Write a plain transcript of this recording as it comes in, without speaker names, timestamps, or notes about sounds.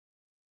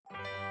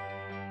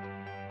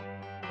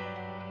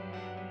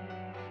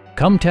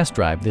Come test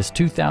drive this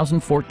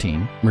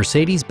 2014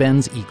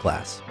 Mercedes-Benz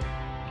E-Class.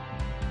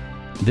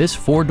 This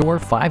four-door,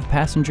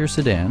 five-passenger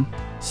sedan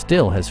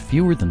still has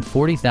fewer than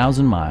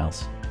 40,000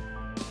 miles.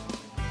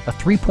 A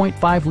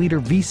 3.5-liter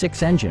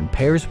V6 engine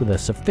pairs with a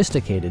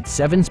sophisticated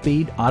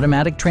 7-speed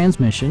automatic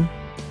transmission,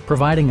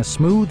 providing a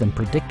smooth and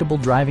predictable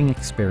driving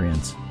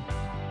experience.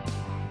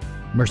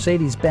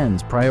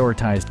 Mercedes-Benz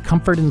prioritized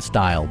comfort and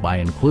style by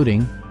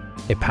including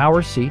a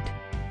power seat,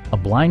 a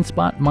blind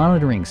spot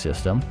monitoring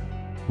system,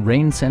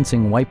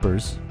 rain-sensing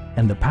wipers,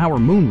 and the power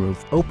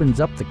moonroof opens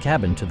up the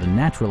cabin to the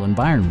natural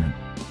environment.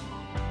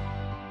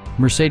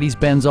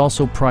 Mercedes-Benz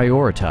also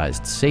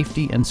prioritized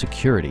safety and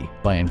security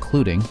by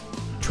including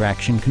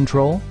traction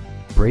control,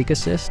 brake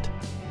assist,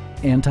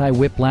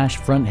 anti-whiplash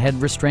front head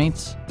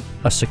restraints,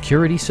 a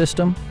security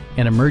system,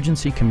 an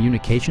emergency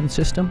communication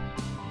system,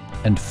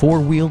 and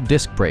four-wheel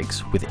disc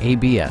brakes with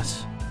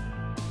ABS.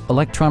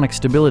 Electronic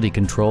stability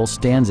control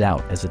stands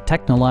out as a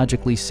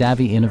technologically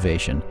savvy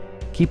innovation,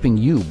 keeping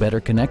you better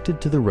connected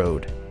to the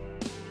road.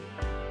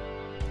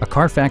 A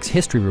Carfax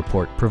history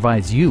report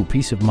provides you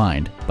peace of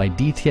mind by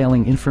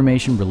detailing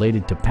information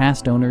related to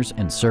past owners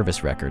and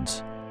service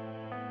records.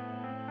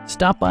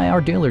 Stop by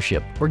our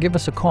dealership or give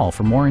us a call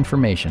for more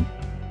information.